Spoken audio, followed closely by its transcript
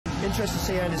Interested to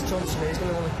see Anders Thomsen here. He's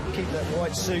going to want to keep that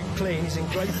white suit clean. He's in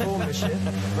great form this year.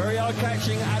 Very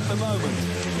eye-catching at the moment.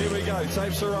 Here we go,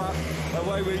 tapes are up,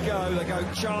 away we go. They go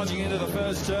charging into the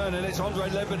first turn, and it's Andrei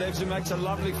Lebedev who makes a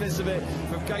lovely fist of it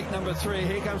from gate number 3.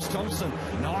 Here comes Thomsen.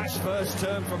 Nice first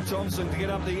turn from Thomsen to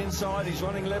get up the inside. He's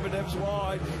running Lebedev's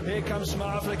wide. Here comes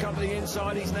Smartflick up the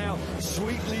inside. He's now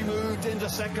sweetly moved into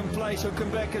second place.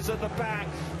 Hülkenberg's at the back.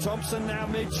 Thomsen now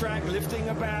mid-track, lifting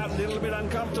about, a little bit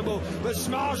uncomfortable, but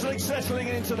Smartflick settling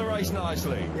into the race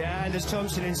nicely. Yeah, Anders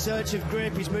Thomsen in search of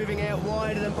grip. He's moving out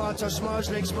wider than Bartosz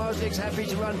Smartflick. Smartflick's happy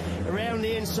to run around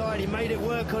the inside. He made it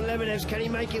work on Lebedev's. Can he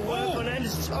make it work on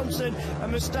Anders Thomsen? A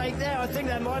mistake there. I think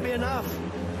that might be enough.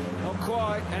 Not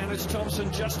quite. Anders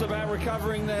Thomsen just about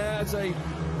recovering there as they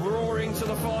roaring to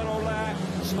the final lap.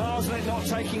 Smartflick not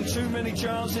taking too many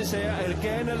chances here, and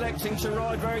again electing to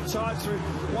ride very tight through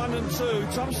 1 and 2.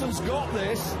 Thomsen's got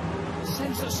this.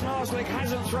 Since that Smartflick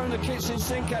hasn't thrown the kitchen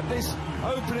sink at this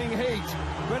opening heat.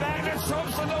 But Anders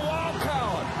Thomsen, the wild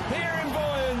card, here in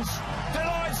Boyens,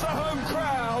 delights the home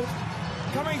crowd.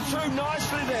 Coming through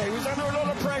nicely there. He was under a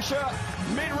lot of pressure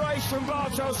mid-race from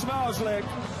Bartosz Smartflick.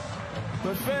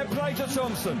 But fair play to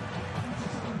Thomsen.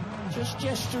 Just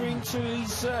gesturing to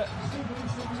his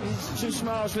to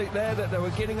Smartflick there that they were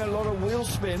getting a lot of wheel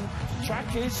spin.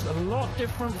 Track is a lot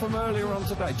different from earlier on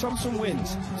today. Thomsen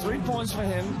wins. 3 points for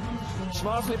him.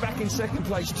 Smartflick back in second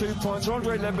place, 2 points.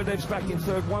 Andrei Lebedev's back in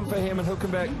third, 1 for him, and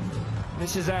Hülkenberg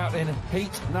misses out in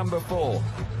heat number 4.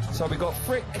 So we've got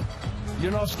Frick,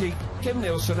 Janowski, Kim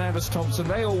Nielsen, Anders Thomsen.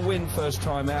 They all win first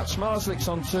time out. Smartflick's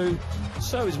on 2.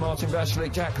 So is Martin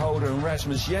Vaselik, Jack Holder and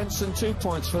Rasmus Jensen. 2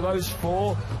 points for those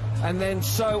 4. And then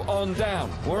so on down.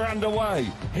 We're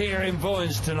underway here in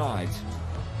Boyens tonight.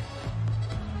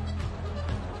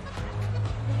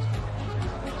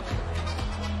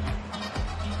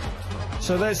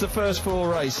 So there's the first 4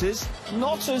 races.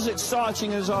 Not as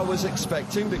exciting as I was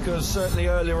expecting, because certainly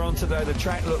earlier on today the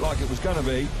track looked like it was going to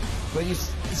be. But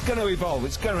it's going to evolve,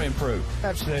 it's going to improve.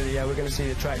 Absolutely, yeah, we're going to see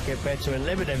the track get better, and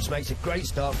Lebedev's makes a great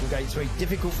start from gate 3.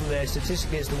 Difficult from there,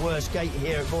 statistically it's the worst gate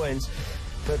here at Boyens.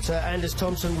 But Anders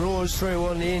Thomsen roars through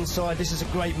on the inside. This is a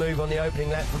great move on the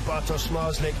opening lap from Bartosz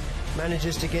Smartflick.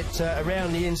 Manages to get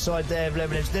around the inside there of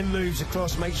Lebedev's, then moves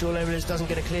across, makes sure Lebedev's doesn't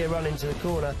get a clear run into the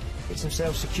corner. Gets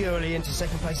himself securely into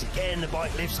second place again. The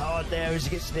bike lifts hard there as he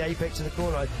gets to the apex of the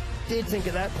corner. I did think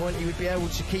at that point he would be able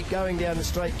to keep going down the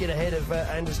straight, get ahead of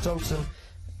Anders Thomsen.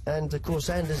 And of course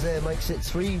Anders there makes it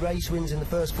 3 race wins in the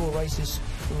first 4 races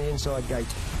from the inside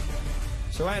gate.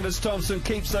 So Anders Thomsen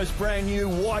keeps those brand new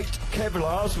white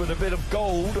Kevlars with a bit of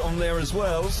gold on there as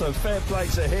well, so fair play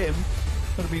to him.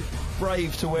 Got to be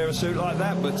brave to wear a suit like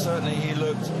that, but certainly he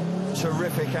looked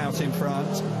terrific out in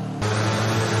front.